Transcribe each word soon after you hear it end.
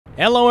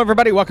Hello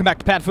everybody, welcome back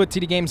to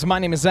PadFootTD Games. My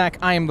name is Zach,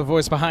 I am the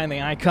voice behind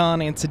the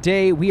icon, and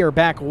today we are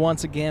back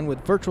once again with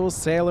Virtual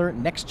Sailor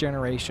Next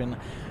Generation.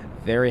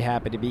 Very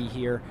happy to be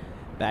here.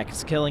 Back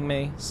is killing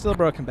me, still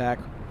broken back.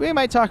 We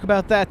might talk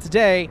about that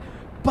today,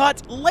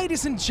 but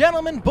ladies and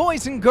gentlemen,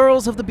 boys and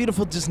girls of the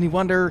beautiful Disney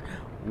wonder,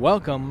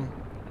 welcome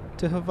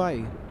to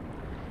Hawaii.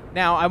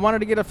 Now, I wanted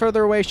to get a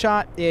further away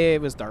shot.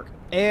 It was dark.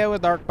 It was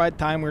dark by the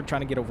time we were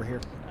trying to get over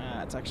here.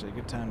 It's actually a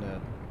good time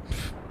to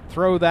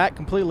throw that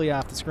completely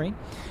off the screen.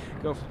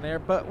 Go from there.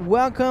 But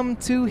welcome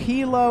to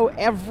Hilo,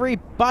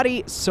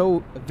 everybody.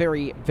 So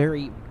very,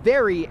 very,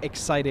 very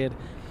excited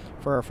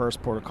for our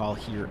first protocol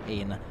here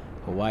in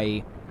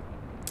Hawaii.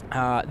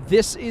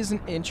 This is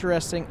an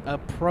interesting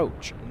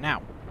approach.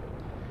 Now,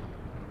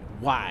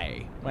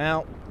 why?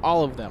 Well,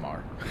 all of them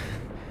are.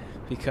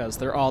 Because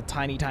they're all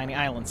tiny, tiny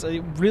islands.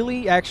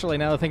 Really, actually,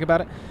 now that I think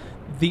about it,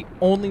 the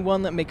only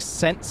one that makes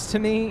sense to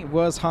me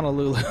was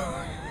Honolulu.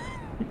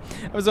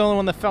 It was the only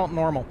one that felt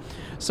normal.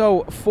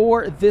 So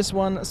for this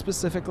one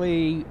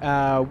specifically,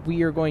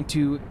 we are going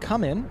to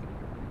come in.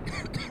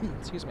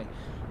 Excuse me.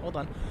 Hold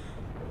on.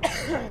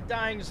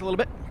 Dying just a little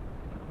bit.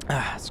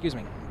 Excuse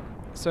me.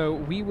 So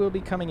we will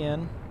be coming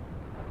in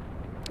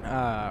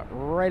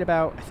right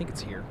about, I think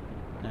it's here.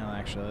 Now,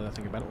 actually, I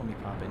think about it. Let me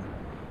pop in.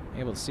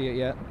 Able to see it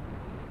yet?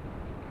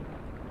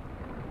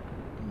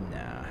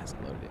 Nah, it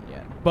hasn't loaded in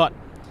yet. But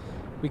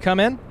we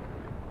come in.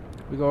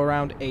 We go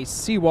around a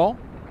seawall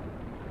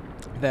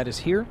that is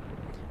here,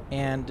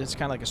 and it's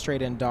kind of like a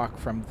straight-in dock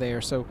from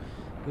there. So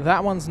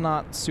that one's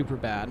not super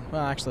bad.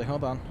 Well, actually,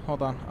 hold on.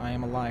 I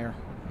am a liar.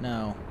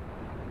 No,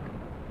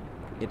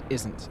 it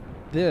isn't.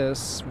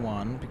 This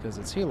one, because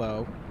it's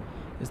Hilo,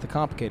 is the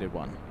complicated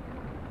one.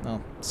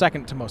 Well,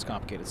 second to most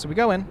complicated. So we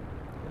go in,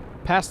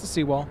 past the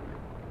seawall,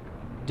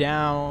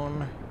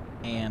 down,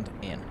 and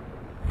in.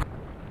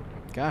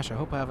 Gosh, I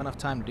hope I have enough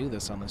time to do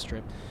this on this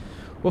trip.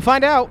 We'll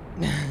find out.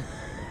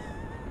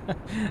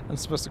 I'm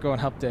supposed to go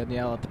and help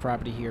Danielle at the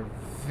property here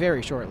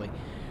very shortly.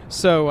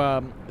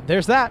 So,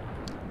 there's that.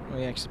 Let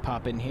me actually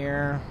pop in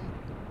here.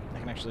 I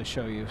can actually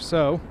show you.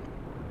 So,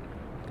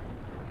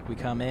 we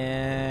come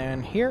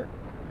in here,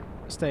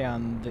 stay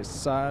on this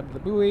side of the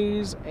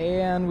buoys,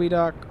 and we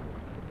dock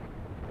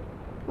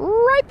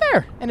right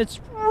there. And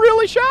it's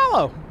really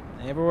shallow.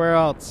 Everywhere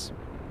else.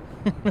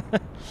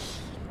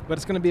 But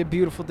it's going to be a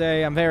beautiful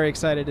day. I'm very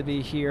excited to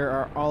be here.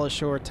 Our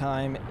all-ashore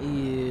time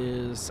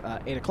is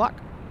 8 o'clock.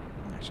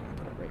 I'm actually going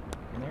to put it right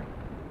in there.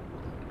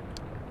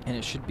 And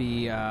it should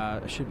be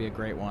a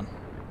great one.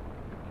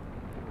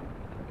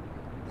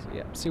 So,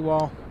 yeah,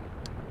 seawall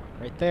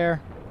right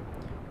there.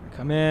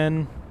 Come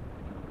in.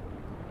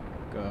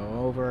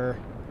 Go over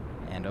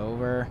and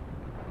over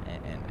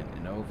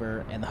and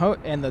over.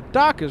 And the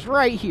dock is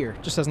right here.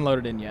 Just hasn't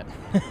loaded in yet.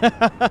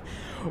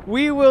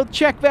 We will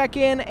check back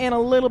in a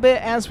little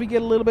bit as we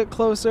get a little bit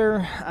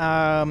closer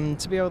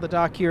to be able to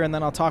dock here, and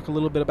then I'll talk a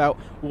little bit about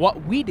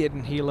what we did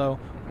in Hilo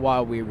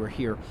while we were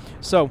here.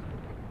 So,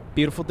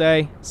 beautiful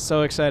day.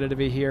 So excited to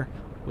be here.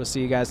 We'll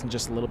see you guys in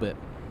just a little bit.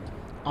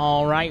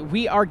 All right,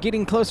 we are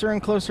getting closer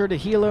and closer to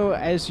Hilo,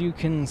 as you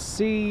can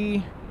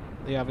see.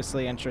 The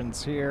obviously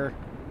entrance here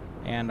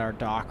and our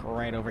dock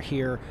right over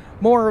here.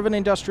 More of an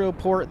industrial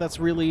port that's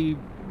really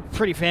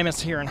pretty famous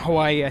here in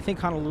Hawaii. I think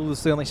Honolulu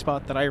is the only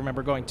spot that I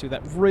remember going to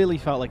that really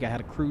felt like I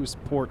had a cruise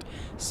port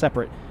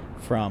separate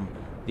from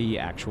the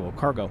actual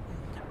cargo.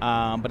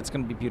 But it's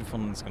going to be beautiful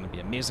and it's going to be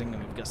amazing.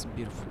 And we've got some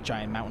beautiful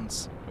giant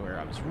mountains where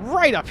I was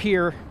right up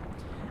here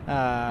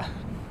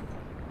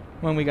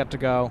when we got to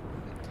go.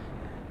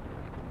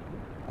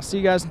 I'll see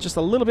you guys in just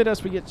a little bit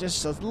as we get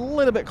just a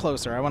little bit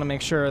closer. I want to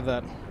make sure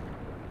that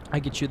I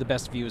get you the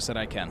best views that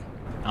I can.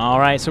 All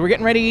right, so we're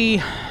getting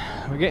ready.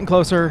 We're getting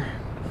closer.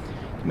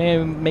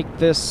 May make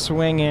this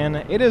swing in.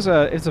 It's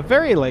a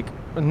very like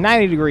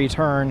 90-degree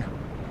turn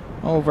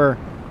over,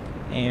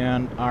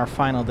 and our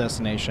final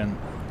destination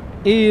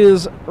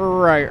is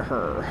right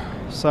here.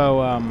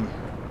 So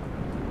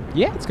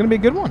yeah, it's gonna be a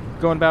good one.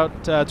 Going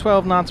about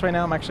 12 knots right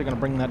now. I'm actually gonna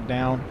bring that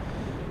down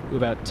to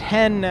about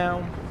 10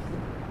 now.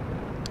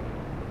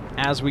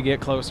 As we get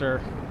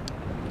closer,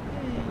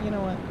 you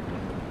know what?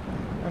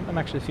 I'm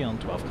actually feeling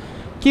 12.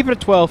 Keep it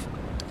at 12.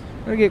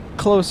 We're going to get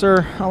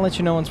closer. I'll let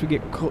you know once we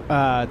get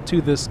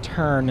to this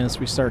turn as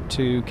we start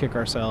to kick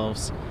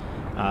ourselves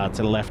to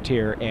the left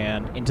here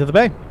and into the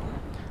bay.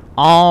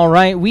 All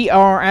right, we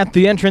are at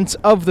the entrance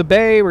of the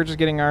bay. We're just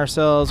getting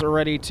ourselves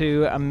ready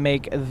to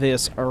make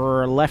this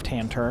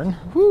left-hand turn.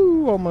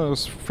 Woo,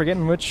 almost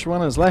forgetting which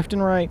one is left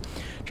and right.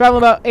 Travel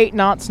about 8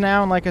 knots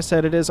now, and like I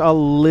said, it is a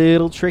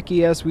little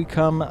tricky as we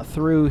come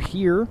through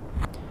here.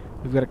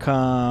 We've got to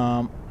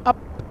come up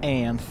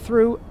and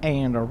through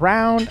and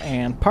around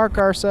and park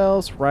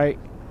ourselves right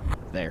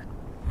there.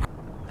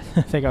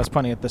 I think I was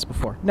pointing at this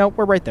before. Nope,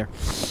 we're right there.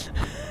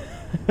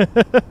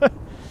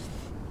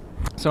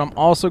 So what I'm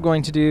also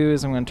going to do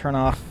is I'm going to turn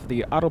off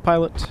the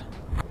autopilot.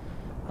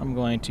 I'm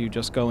going to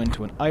just go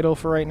into an idle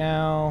for right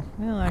now.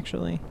 Well,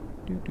 actually,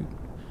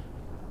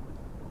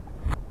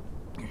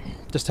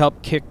 just to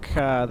help kick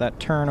that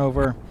turn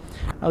over.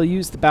 I'll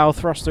use the bow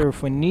thruster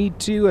if we need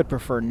to. I'd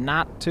prefer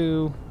not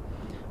to.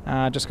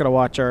 Just got to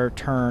watch our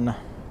turn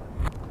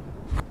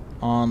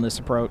on this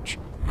approach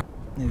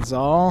is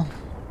all.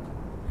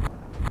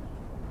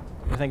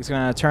 I think it's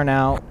going to turn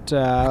out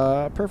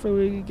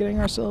perfectly getting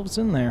ourselves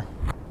in there.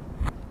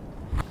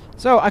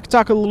 So I could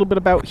talk a little bit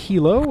about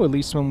Hilo, at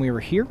least when we were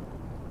here.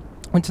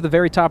 Went to the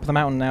very top of the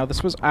mountain now.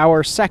 This was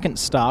our second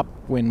stop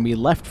when we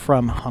left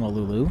from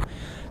Honolulu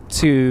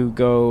to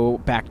go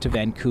back to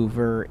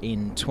Vancouver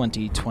in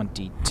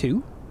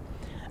 2022.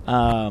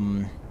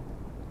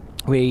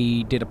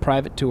 We did a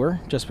private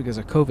tour just because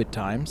of COVID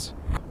times.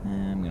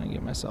 And I'm going to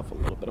give myself a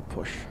little bit of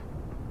push.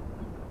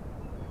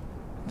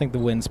 I think the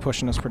wind's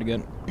pushing us pretty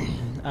good.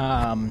 We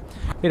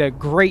had a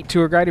great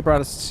tour guide. He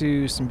brought us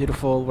to some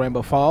beautiful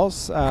Rainbow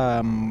Falls.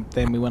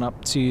 Then we went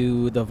up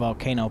to the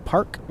volcano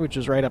park, which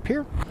is right up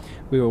here.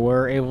 We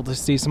were able to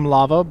see some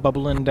lava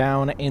bubbling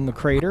down in the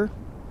crater,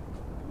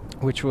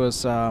 which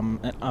was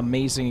an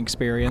amazing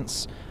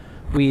experience.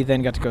 We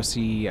then got to go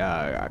see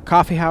a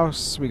coffee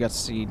house. We got to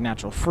see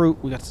natural fruit.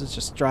 We got to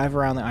just drive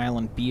around the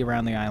island, be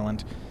around the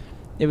island.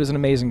 It was an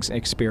amazing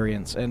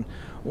experience. And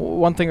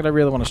one thing that I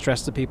really want to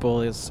stress to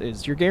people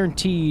is you're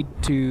guaranteed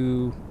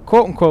to,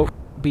 quote-unquote,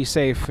 be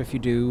safe if you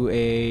do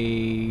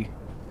a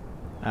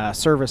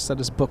service that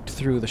is booked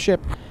through the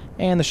ship,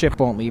 and the ship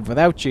won't leave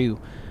without you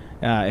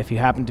if you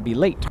happen to be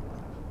late.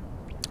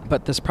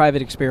 But this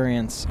private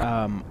experience,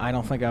 I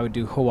don't think I would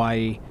do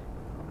Hawaii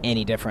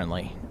any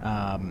differently.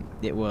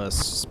 It was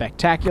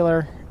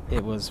spectacular.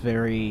 It was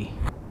very...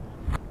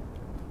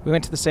 We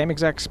went to the same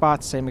exact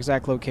spots, same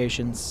exact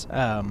locations.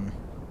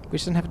 We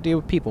just didn't have to deal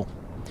with people,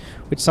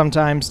 which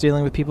sometimes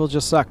dealing with people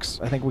just sucks.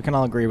 I think we can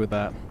all agree with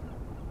that.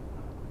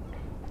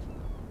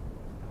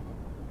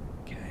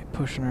 Okay,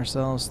 pushing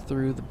ourselves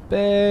through the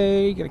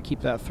bay. Gotta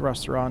keep that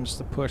thruster on just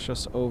to push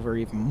us over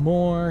even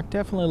more.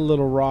 Definitely a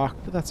little rock,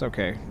 but that's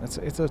okay.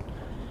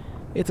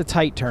 It's a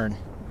tight turn.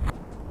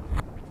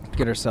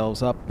 Get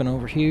ourselves up and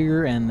over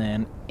here, and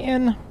then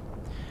in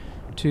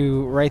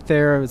to right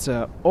there. It's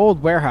an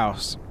old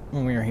warehouse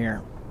when we were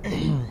here,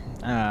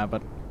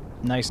 but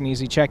nice and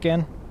easy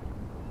check-in.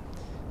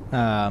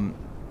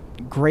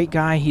 Great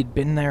guy. He'd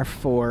been there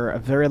for a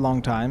very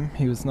long time.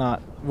 He was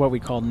not what we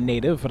call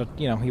native, but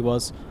you know, he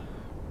was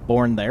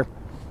born there.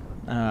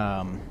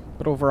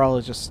 But overall,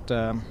 it's just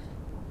a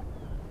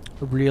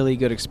really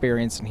good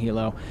experience in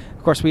Hilo.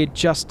 Of course, we had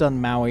just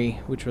done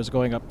Maui, which was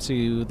going up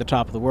to the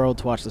top of the world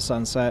to watch the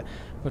sunset,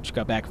 which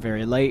got back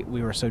very late.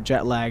 We were so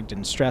jet-lagged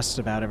and stressed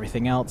about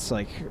everything else.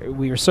 Like,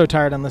 we were so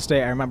tired on this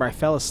day. I remember I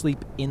fell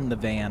asleep in the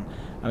van.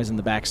 I was in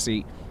the back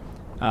seat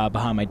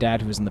behind my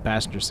dad, who was in the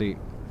passenger seat.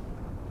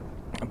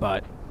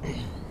 But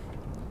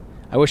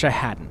I wish I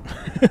hadn't.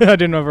 I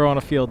didn't ever want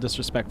to feel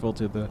disrespectful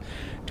to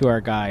our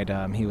guide.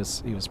 He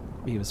was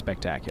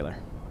spectacular.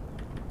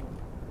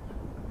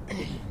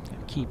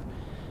 Keep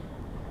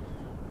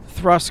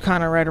thrust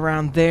kind of right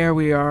around there.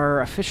 We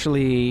are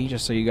officially,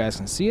 just so you guys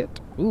can see it.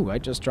 Ooh, I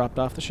just dropped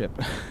off the ship.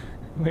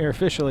 We are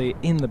officially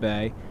in the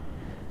bay,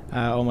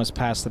 almost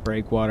past the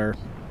breakwater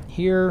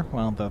here.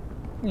 Well, the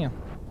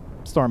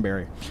storm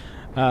barrier.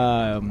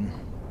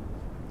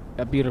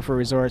 A beautiful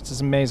resort.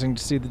 It's amazing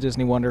to see the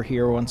Disney Wonder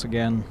here once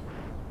again.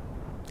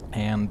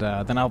 And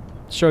then I'll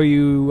show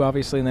you,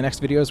 obviously, in the next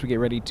video as we get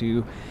ready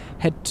to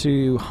head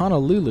to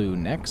Honolulu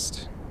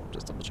next.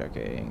 Just double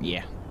checking.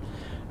 Yeah.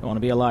 Don't want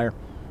to be a liar.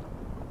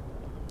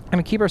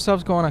 And keep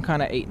ourselves going on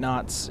kind of 8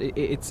 knots.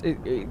 It's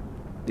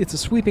a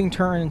sweeping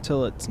turn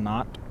until it's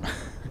not.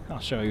 I'll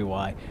show you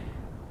why.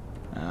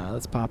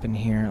 Let's pop in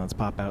here. Let's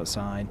pop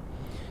outside.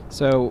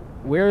 So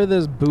where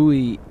this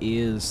buoy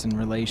is in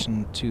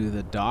relation to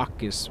the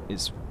dock is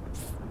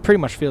pretty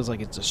much feels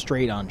like it's a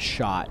straight-on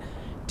shot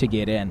to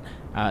get in.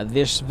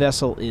 This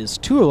vessel is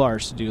too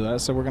large to do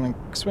that, so we're going to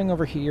swing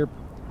over here,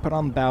 put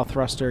on the bow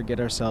thruster, get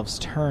ourselves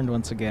turned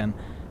once again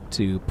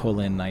to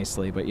pull in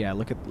nicely. But yeah,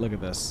 look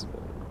at this.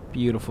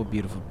 Beautiful,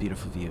 beautiful,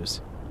 beautiful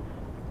views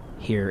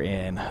here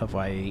in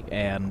Hawaii.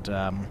 And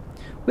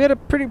we had a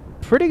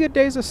pretty good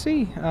days of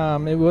sea.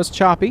 It was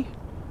choppy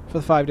for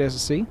the 5 days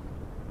of sea.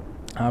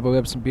 But we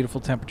have some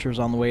beautiful temperatures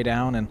on the way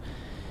down, and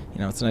you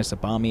know, it's nice and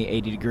balmy,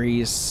 80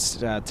 degrees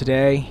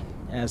today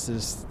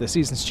as the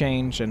seasons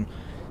change, and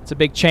it's a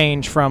big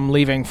change from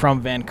leaving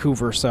from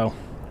Vancouver, so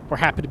we're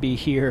happy to be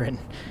here and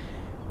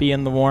be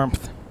in the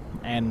warmth,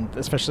 and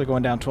especially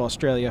going down to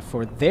Australia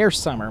for their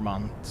summer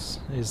months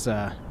is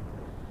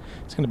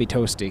it's going to be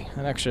toasty.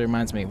 That actually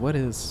reminds me, what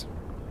is,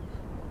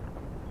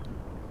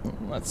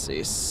 let's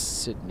see,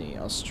 Sydney,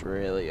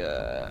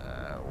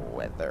 Australia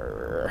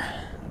weather.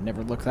 I've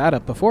never looked that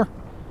up before.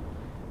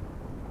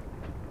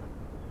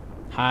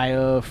 High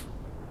of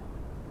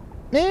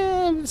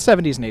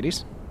 70s and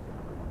 80s.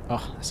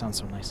 Oh, that sounds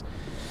so nice.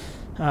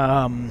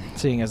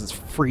 Seeing as it's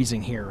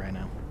freezing here right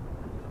now.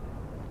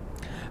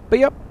 But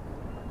yep,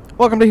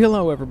 welcome to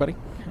Hilo, everybody.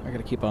 I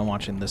gotta keep on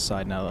watching this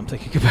side now that I'm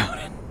thinking about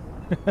it.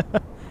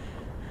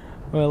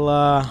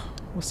 Well,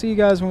 we'll see you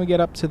guys when we get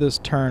up to this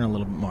turn a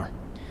little bit more.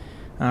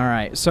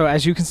 Alright, so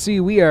as you can see,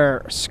 we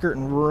are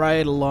skirting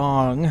right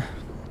along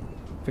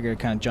Figured I'd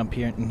kind of jump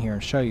in here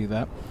and show you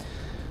that.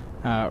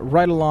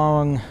 Right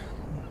along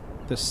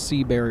the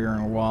sea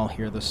barrier wall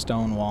here, the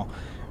stone wall,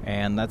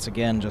 and that's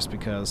again just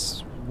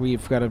because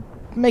we've got to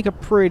make a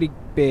pretty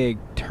big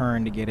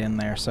turn to get in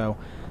there. So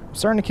I'm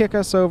starting to kick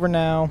us over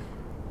now,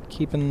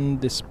 keeping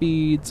the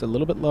speeds a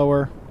little bit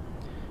lower.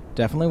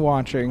 Definitely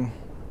watching.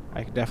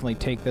 I could definitely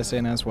take this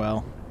in as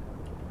well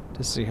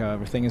to see how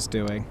everything is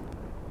doing.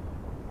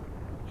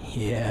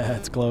 Yeah,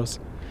 it's close.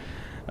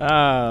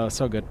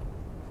 So good.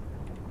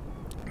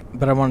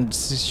 But I wanted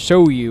to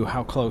show you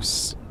how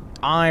close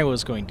I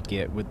was going to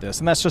get with this,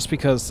 and that's just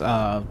because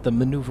the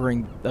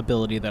maneuvering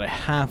ability that I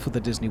have with the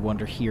Disney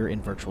Wonder here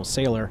in Virtual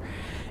Sailor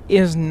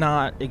is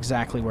not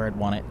exactly where I'd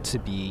want it to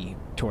be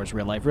towards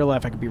real life. Real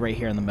life, I could be right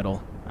here in the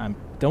middle. I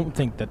don't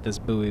think that this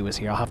buoy was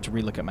here. I'll have to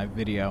relook at my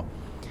video,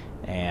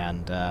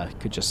 and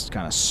could just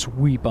kind of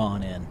sweep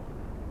on in.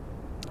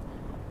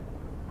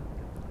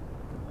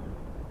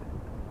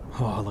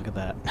 Oh, look at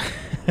that.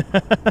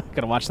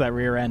 Gotta watch that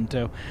rear end,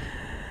 too.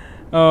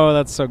 Oh,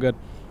 that's so good.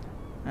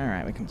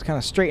 Alright, we can kind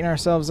of straighten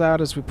ourselves out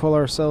as we pull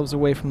ourselves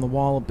away from the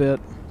wall a bit.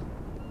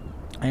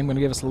 I am going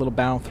to give us a little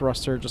bow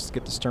thruster just to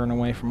get the stern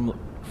away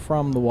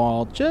from the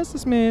wall just a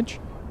smidge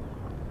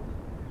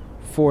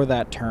for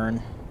that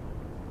turn.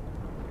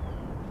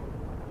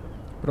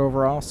 But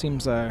overall,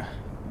 seems a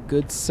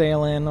good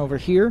sail in over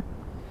here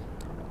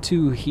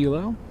to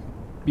Hilo.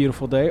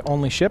 Beautiful day,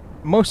 only ship.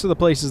 Most of the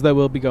places that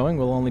we'll be going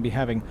will only be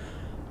having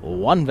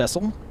one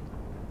vessel.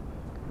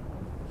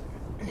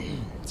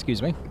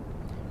 Excuse me.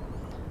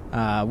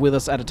 With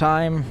us at a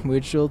time,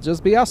 which will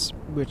just be us,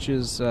 which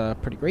is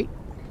pretty great.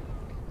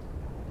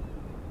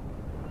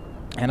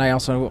 And I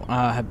also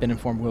have been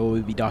informed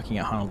we'll be docking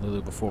at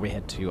Honolulu before we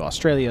head to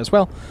Australia as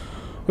well,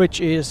 which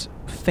is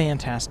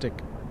fantastic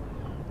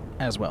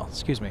as well.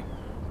 Excuse me.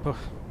 Oof.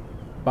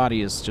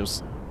 Body is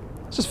just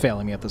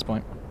failing me at this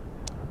point.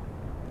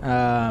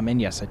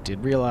 And yes, I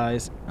did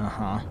realize,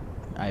 I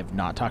have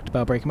not talked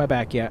about breaking my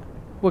back yet.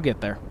 We'll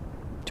get there.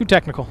 Too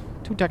technical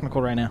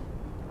right now.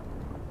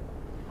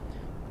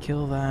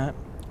 Kill that,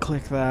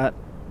 click that,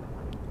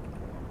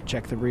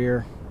 check the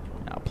rear.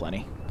 Oh,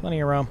 plenty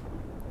of room.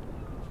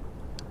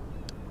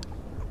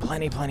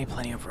 Plenty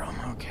of room.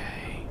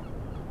 Okay.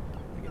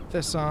 Get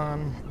this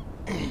on.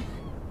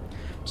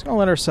 Just gonna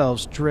let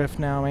ourselves drift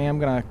now. I am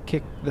gonna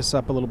kick this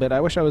up a little bit.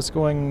 I wish I was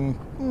going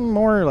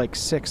more like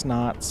 6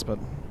 knots, but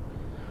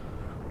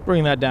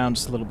bring that down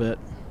just a little bit.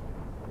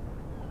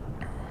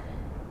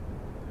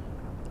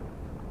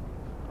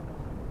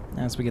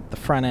 As we get the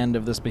front end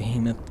of this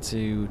behemoth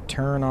to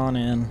turn on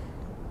in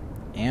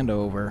and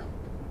over.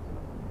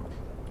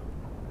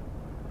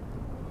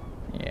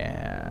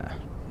 Yeah.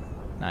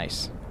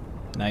 Nice.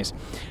 Nice.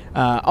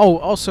 Oh,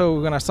 also,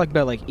 when I was talking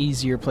about like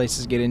easier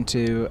places to get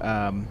into,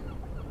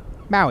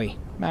 Maui.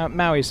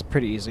 Maui's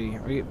pretty easy.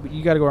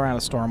 You got to go around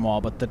a storm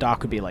wall, but the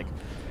dock would be like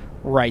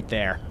right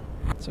there.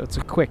 So it's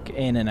a quick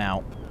in and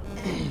out.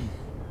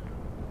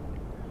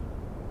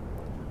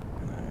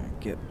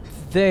 Get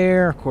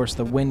there. Of course,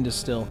 the wind is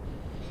still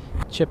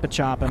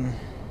chip-a-chopping.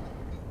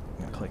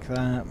 Click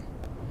that.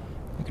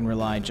 You can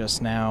rely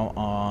just now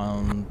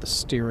on the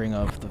steering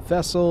of the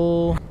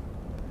vessel.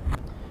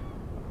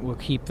 We'll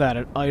keep that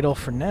at idle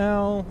for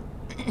now.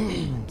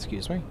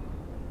 Excuse me.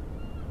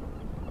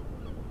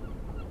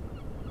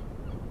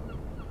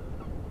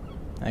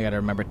 I gotta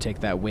remember to take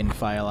that wind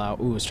file out.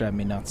 Ooh, it's driving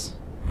me nuts.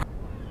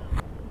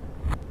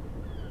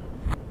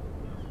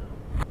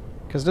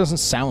 Because it doesn't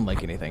sound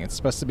like anything. It's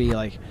supposed to be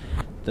like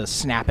the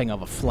snapping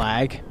of a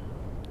flag.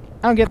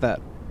 I don't get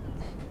that.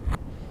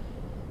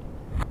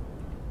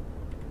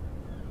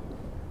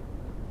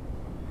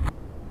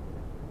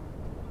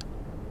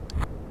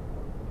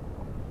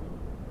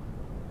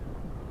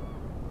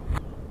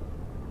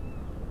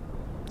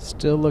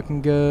 Still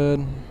looking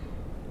good.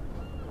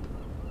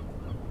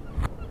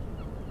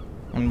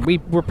 And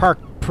we're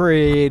parked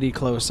pretty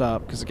close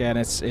up because again,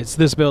 it's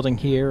this building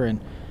here and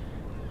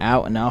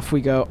out and off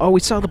we go. Oh, we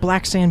saw the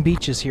black sand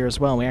beaches here as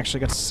well. We actually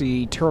got to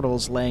see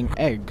turtles laying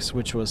eggs,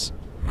 which was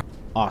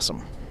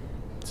awesome.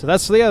 So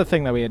that's the other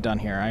thing that we had done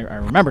here. I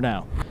remember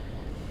now.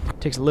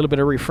 It takes a little bit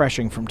of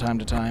refreshing from time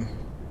to time.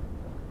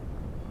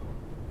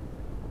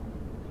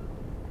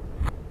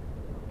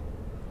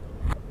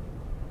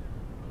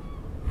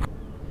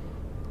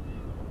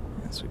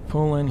 As we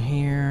pull in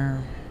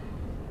here.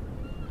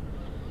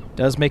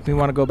 Does make me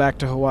want to go back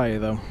to Hawaii,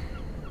 though.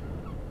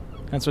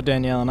 That's what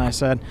Danielle and I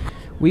said.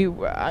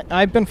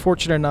 I've been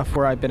fortunate enough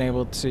where I've been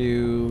able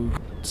to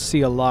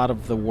see a lot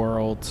of the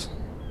world.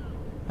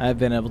 I've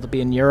been able to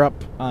be in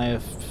Europe.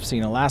 I've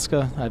seen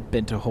Alaska. I've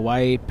been to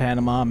Hawaii,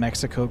 Panama,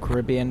 Mexico,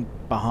 Caribbean,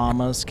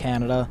 Bahamas,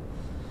 Canada.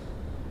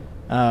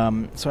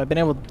 So I've been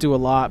able to do a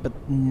lot, but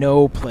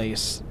no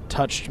place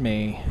touched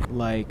me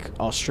like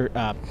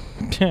Australia.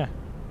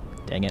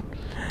 Dang it.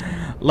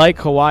 Like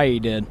Hawaii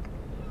did.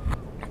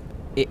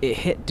 It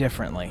hit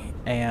differently,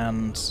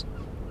 and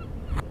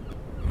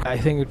I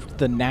think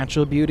the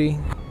natural beauty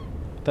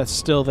that's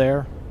still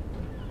there,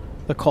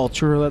 the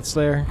culture that's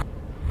there,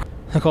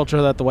 the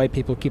culture that the white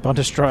people keep on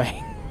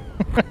destroying,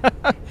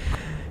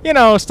 You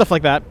know, stuff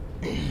like that.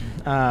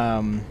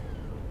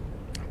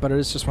 But it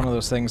is just one of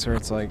those things where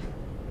it's like,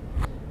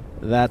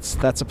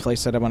 that's a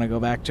place that I want to go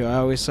back to. I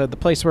always said the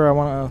place where I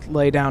want to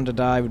lay down to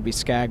die would be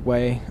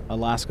Skagway,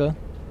 Alaska.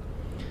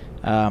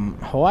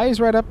 Hawaii's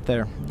right up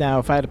there. Now,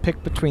 if I had to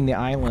pick between the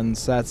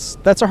islands,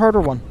 that's a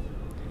harder one.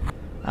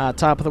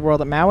 Top of the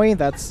world at Maui,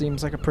 that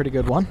seems like a pretty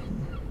good one.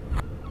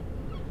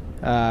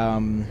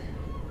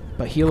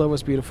 But Hilo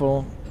was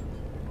beautiful.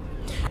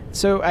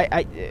 So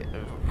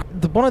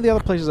one of the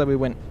other places that we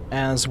went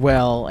as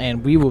well,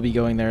 and we will be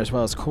going there as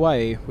well, is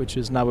Kauai, which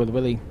is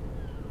Nawiliwili.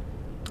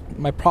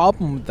 My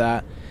problem with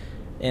that,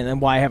 and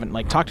why I haven't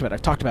talked about it,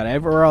 I've talked about it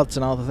everywhere else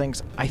and all the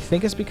things, I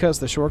think it's because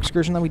the shore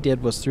excursion that we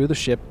did was through the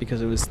ship,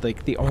 because it was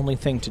like the only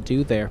thing to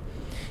do there.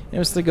 And it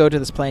was to go to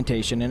this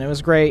plantation, and it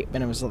was great,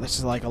 and it was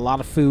just like a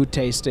lot of food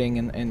tasting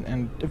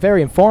and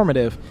very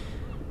informative.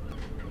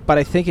 But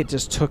I think it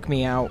just took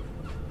me out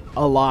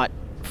a lot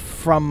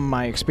from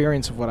my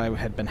experience of what I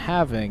had been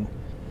having,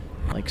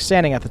 like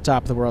standing at the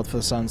top of the world for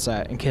the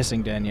sunset and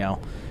kissing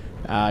Danielle,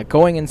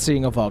 going and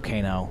seeing a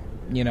volcano,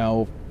 you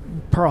know,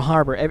 Pearl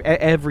Harbor,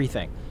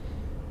 everything.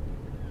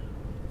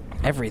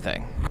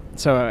 Everything.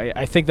 So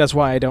I think that's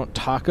why I don't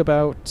talk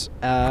about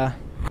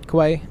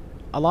Kauai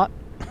a lot.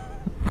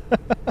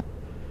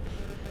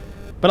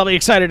 But I'll be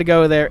excited to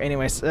go there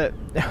anyways.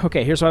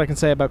 Okay, here's what I can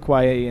say about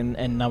Kauai and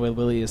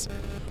Nawiliwili is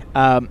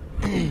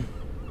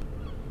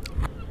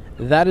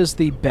that is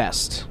the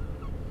best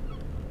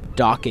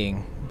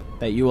docking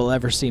that you will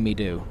ever see me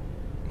do.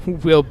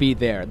 Will be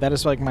there. That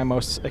is like my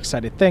most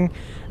excited thing,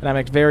 and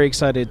I'm very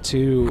excited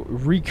to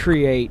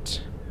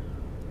recreate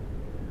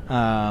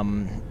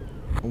one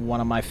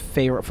of my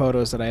favorite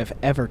photos that I have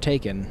ever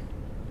taken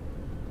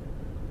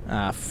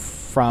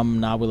from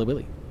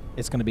Nawiliwili.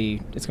 It's gonna be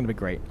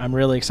great. I'm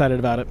really excited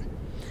about it.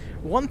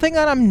 One thing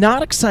that I'm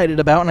not excited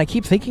about, and I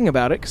keep thinking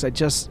about it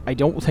because I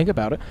don't think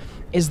about it,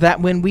 is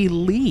that when we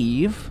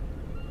leave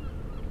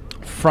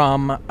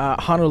from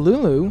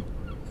Honolulu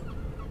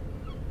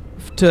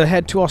to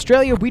head to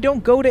Australia, we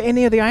don't go to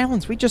any of the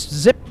islands. We just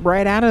zip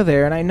right out of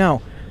there. And I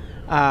know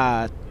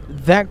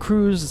that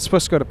cruise is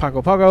supposed to go to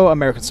Pago Pago,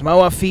 American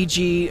Samoa,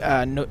 Fiji,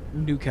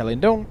 New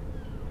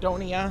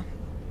Caledonia.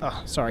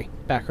 Oh, sorry,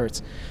 back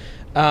hurts.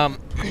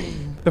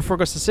 Before it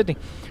goes to Sydney.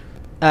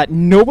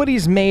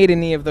 Nobody's made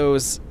any of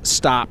those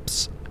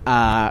stops,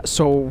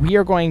 so we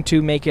are going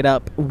to make it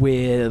up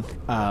with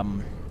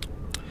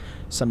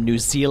some New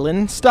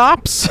Zealand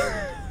stops.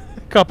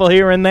 A couple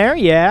here and there,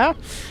 yeah.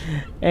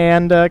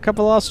 And a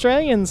couple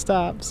Australian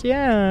stops,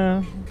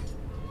 yeah.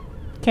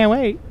 Can't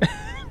wait.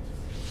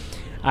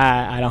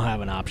 I don't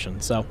have an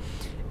option, so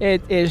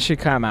it should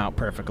come out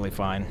perfectly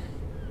fine.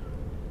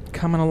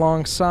 Coming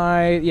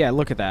alongside, yeah,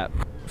 look at that.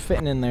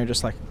 Fitting in there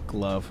just like a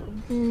glove.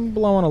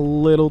 Blowing a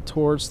little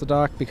towards the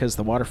dock because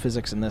the water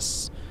physics in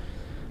this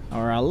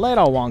are a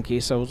little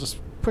wonky, so we'll just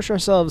push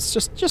ourselves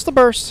just a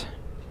burst.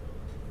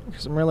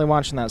 Because I'm really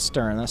watching that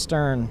stern. That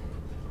stern...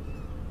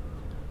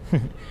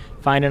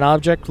 Find an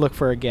object, look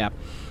for a gap.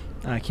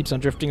 Keeps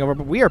on drifting over,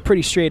 but we are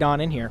pretty straight on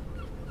in here,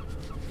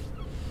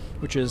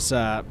 which is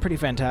pretty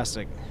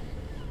fantastic.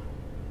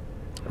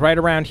 Right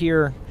around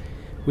here,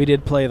 we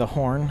did play the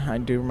horn. I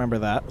do remember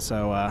that,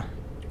 so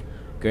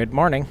good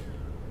morning.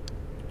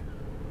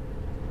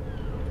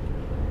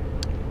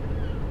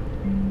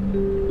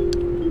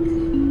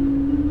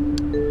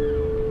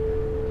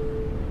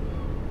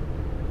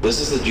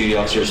 This is the duty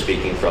officer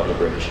speaking from the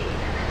bridge.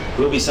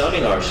 We'll be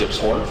sounding our ship's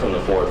horn from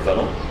the forward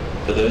funnel.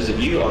 For those of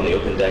you on the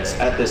open decks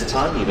at this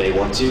time, you may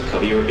want to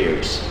cover your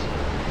ears.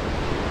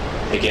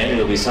 Again,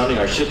 we'll be sounding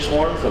our ship's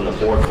horn from the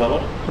forward funnel.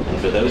 And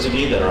for those of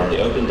you that are on the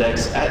open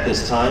decks at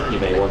this time, you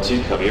may want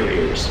to cover your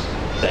ears.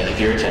 Thank you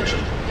for your attention.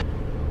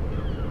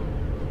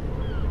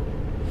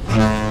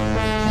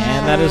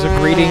 And that is a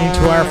greeting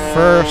to our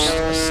first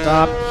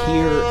stop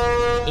here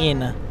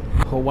in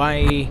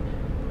Hawaii,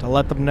 to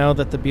let them know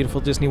that the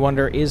beautiful Disney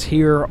Wonder is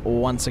here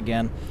once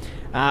again.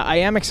 I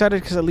am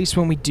excited because at least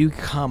when we do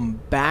come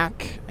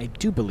back, I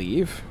do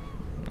believe,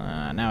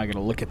 now I gotta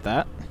look at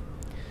that.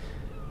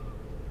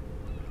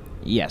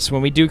 Yes,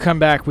 when we do come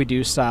back, we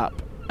do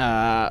stop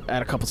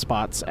at a couple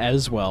spots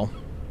as well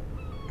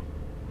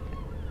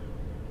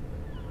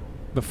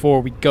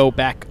before we go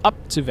back up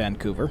to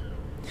Vancouver.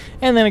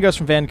 And then it goes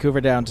from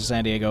Vancouver down to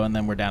San Diego, and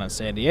then we're down in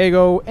San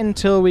Diego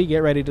until we get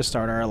ready to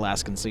start our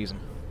Alaskan season.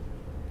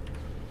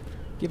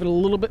 Give it a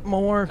little bit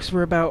more because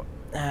we're about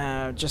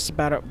just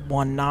about at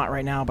 1 knot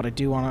right now, but I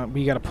do want to,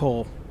 we got to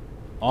pull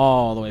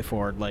all the way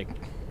forward. Like,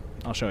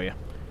 I'll show you.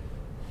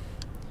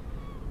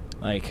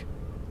 Like,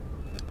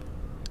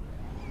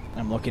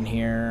 I'm looking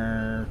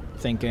here,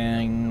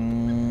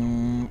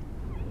 thinking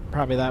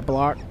probably that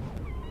block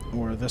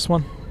or this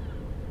one.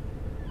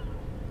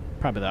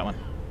 Probably that one.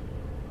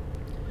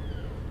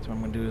 So what I'm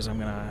going to do is I'm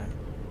going to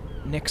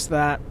nix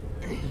that.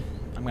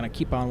 I'm going to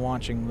keep on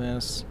watching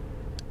this.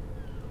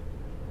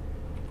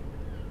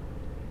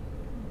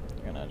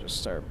 I'm going to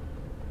just start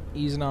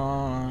easing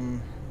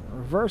on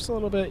reverse a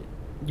little bit.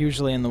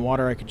 Usually in the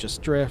water I could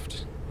just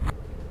drift.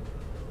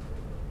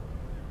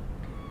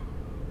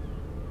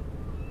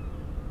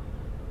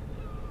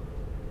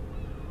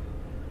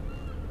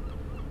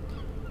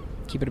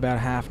 Keep it about a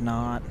half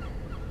knot.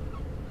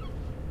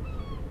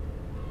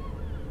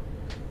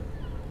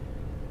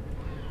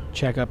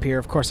 Check up here.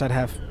 Of course, I'd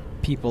have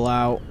people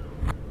out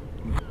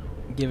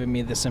giving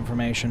me this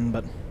information,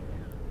 but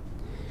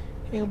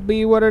it'll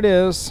be what it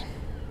is.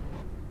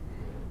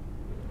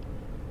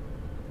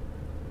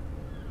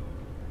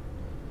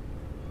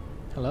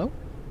 Hello?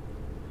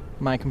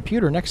 My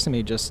computer next to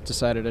me just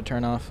decided to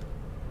turn off.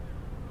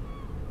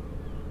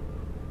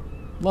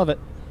 Love it.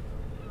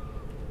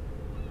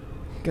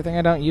 Good thing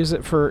I don't use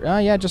it for... Oh,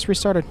 yeah, just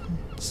restarted.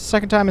 It's the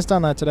second time it's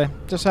done that today.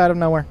 Just out of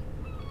nowhere.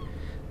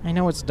 I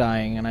know it's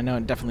dying, and I know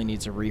it definitely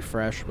needs a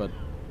refresh, but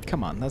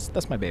come on,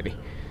 that's my baby.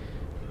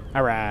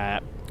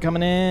 Alright,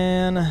 coming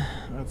in.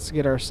 Let's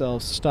get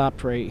ourselves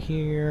stopped right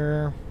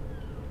here.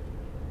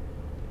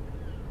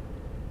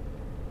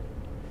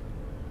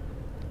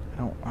 I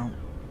don't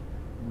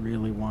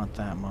really want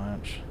that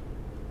much.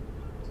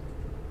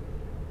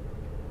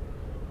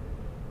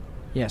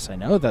 Yes, I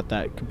know that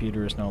that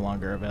computer is no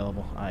longer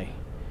available. I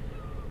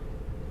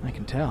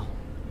can tell.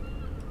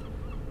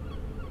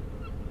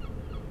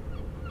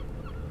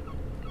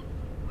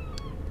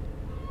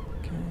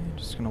 Okay,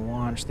 just gonna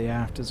watch the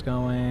aft is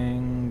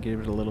going. Give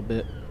it a little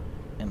bit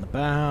in the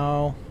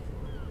bow.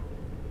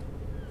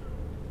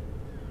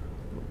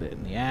 A little bit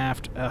in the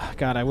aft. Ugh,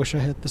 God, I wish I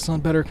had this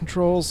on better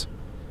controls.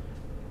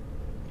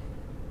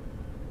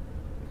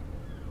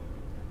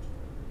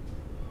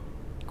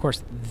 Of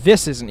course,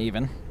 this isn't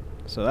even,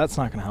 so that's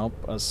not gonna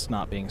help us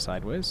not being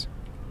sideways.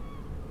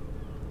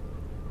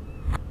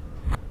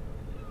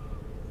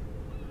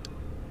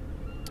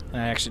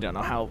 I actually don't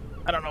know how...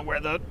 I don't know where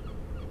the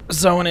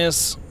zone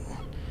is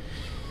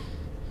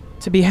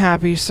to be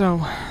happy, so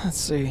let's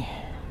see.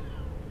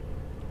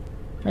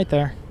 Right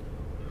there.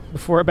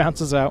 Before it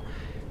bounces out.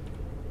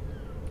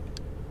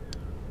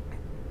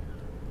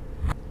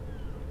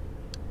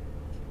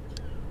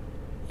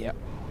 Yep.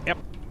 Yep.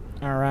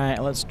 Alright,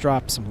 let's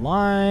drop some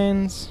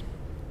lines.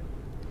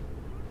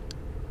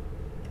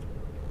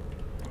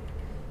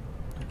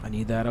 I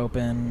need that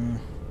open.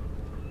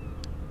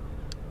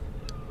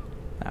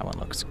 That one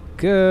looks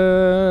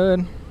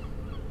good.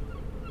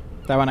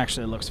 That one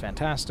actually looks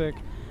fantastic.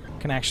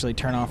 Can actually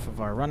turn off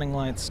of our running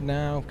lights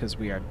now because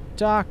we are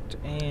docked,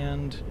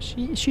 and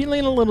she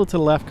leaned a little to the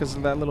left because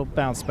of that little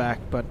bounce back,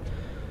 but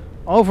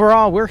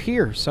overall we're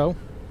here, so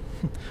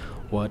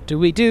what do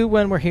we do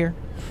when we're here?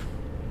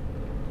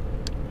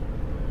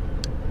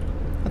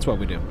 That's what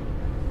we do.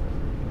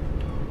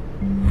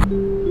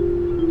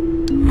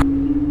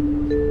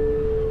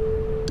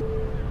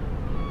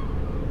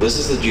 This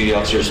is the duty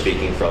officer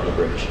speaking from the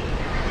bridge.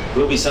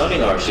 We'll be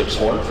sounding our ship's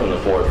horn from the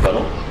forward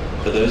funnel.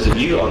 For those of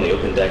you on the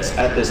open decks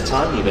at this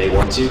time, you may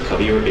want to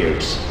cover your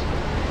ears.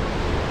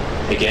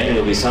 Again,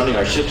 we'll be sounding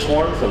our ship's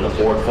horn from the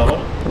forward funnel.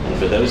 And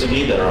for those of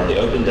you that are on the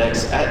open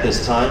decks at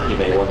this time, you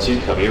may want to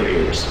cover your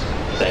ears.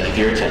 Thank you for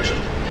your attention.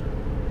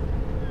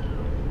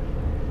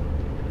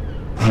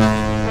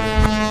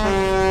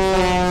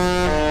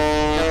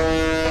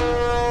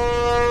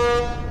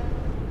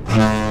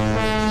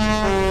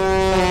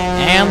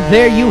 And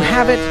there you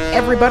have it,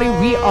 everybody.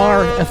 We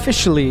are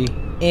officially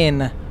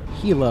in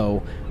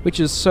Hilo, which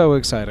is so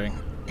exciting.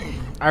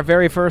 Our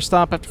very first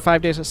stop after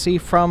 5 days at sea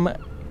from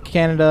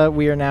Canada.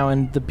 We are now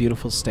in the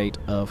beautiful state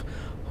of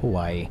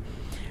Hawaii.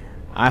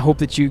 I hope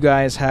that you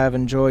guys have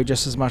enjoyed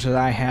just as much as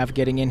I have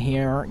getting in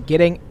here,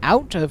 getting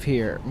out of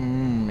here.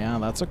 Yeah,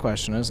 that's a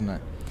question, isn't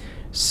it?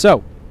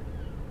 So,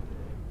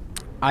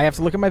 I have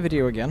to look at my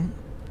video again,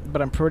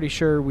 but I'm pretty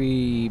sure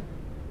we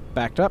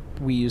backed up.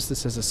 We use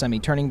this as a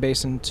semi-turning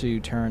basin to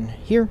turn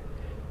here,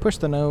 push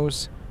the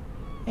nose,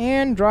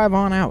 and drive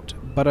on out.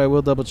 But I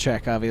will double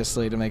check,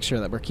 obviously, to make sure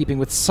that we're keeping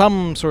with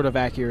some sort of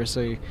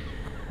accuracy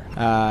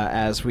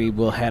as we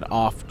will head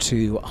off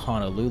to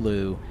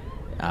Honolulu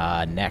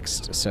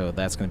next. So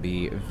that's going to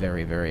be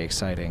very, very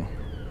exciting.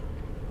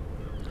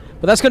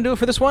 But that's going to do it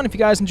for this one. If you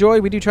guys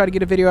enjoyed, we do try to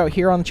get a video out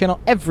here on the channel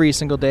every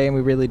single day, and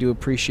we really do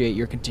appreciate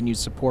your continued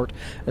support,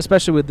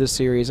 especially with this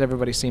series.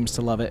 Everybody seems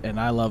to love it, and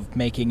I love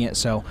making it,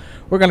 so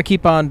we're going to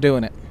keep on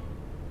doing it.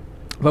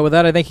 But with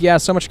that, I thank you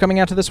guys so much for coming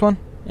out to this one,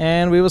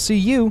 and we will see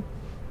you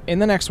in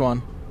the next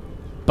one.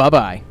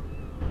 Bye-bye.